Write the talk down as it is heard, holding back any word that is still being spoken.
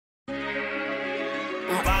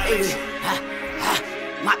Play with it.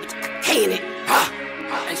 My bitch can it.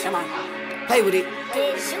 Hey, come on. Play with it.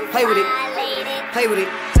 Play with it. Play with it.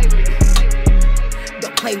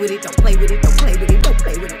 Don't play with it. Don't play with it. Don't play with it. Don't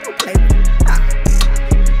play with it. Don't play with it.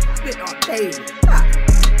 Spit all day.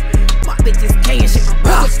 My bitches paying shit.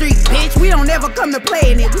 Real street, bitch. We don't ever come to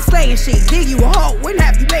playing it. We slaying shit. Dig you a hole. When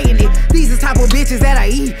have you laying it? These are type of bitches that I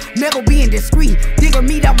eat. Never being discreet. Digger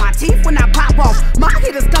meat out my teeth when I pop off. My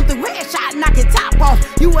hitters come through headshot, knock your top off.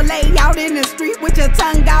 You will lay out in the street with your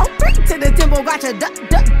tongue out. Three to the temple, got your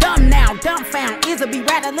dumb now. Dumbfound. Is be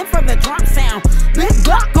rattling from the drum sound. Big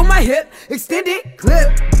Glock on my hip. Extended clip.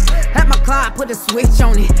 Had my Clyde put a switch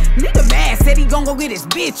on it. Nigga mad said he gon' go get his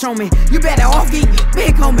bitch on me. You better off get your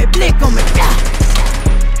big on me, blick on me.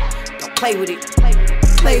 Don't play with it.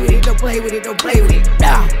 Play with it. Don't play with it. Don't play with it.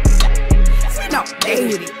 Sit all day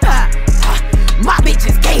with it. My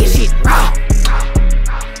bitches gay as shit.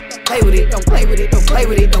 Don't play with it. Don't play with it. Don't play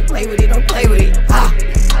with it. Don't play with it. Don't play with it.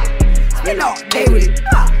 Spend all day with it.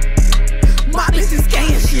 My bitches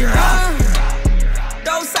gay as shit.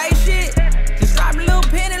 Don't say shit. Just drop a little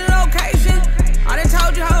pin in the location. I done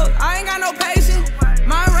told you, ho, I ain't got no patience.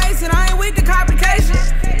 Mind racing, I ain't weak to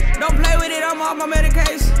complications. Don't play with it, I'm off my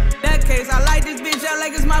medication. That case, I light this bitch out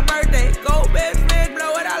like it's my birthday. Go best friend,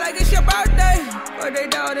 blow it out like it's your birthday. But they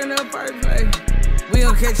dog in the first place. We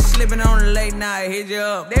gon' catch you slipping on the late night, hit you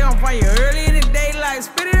up. They gon' find you early in the daylight,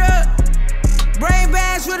 spit it up. Brain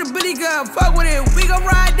bash with a billy gun, fuck with it. We gon'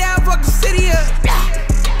 ride down, fuck the city up.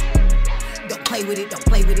 Don't play with it, don't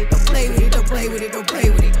play with it, don't play with it, don't play with it, don't play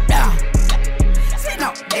with it. Sit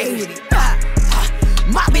all day with it.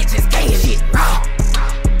 My bitch is gay as shit.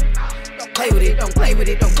 Don't play with it, don't play with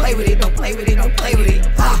it, don't play with it, don't play with it, don't play with it.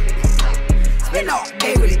 Spend all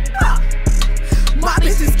day with it. My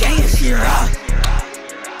bitch is gay as shit.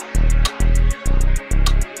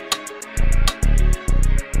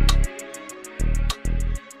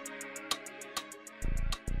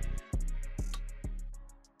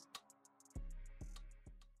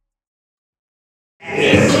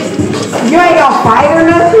 You ain't gonna fight or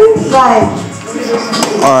nothing? Like.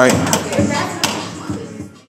 Alright.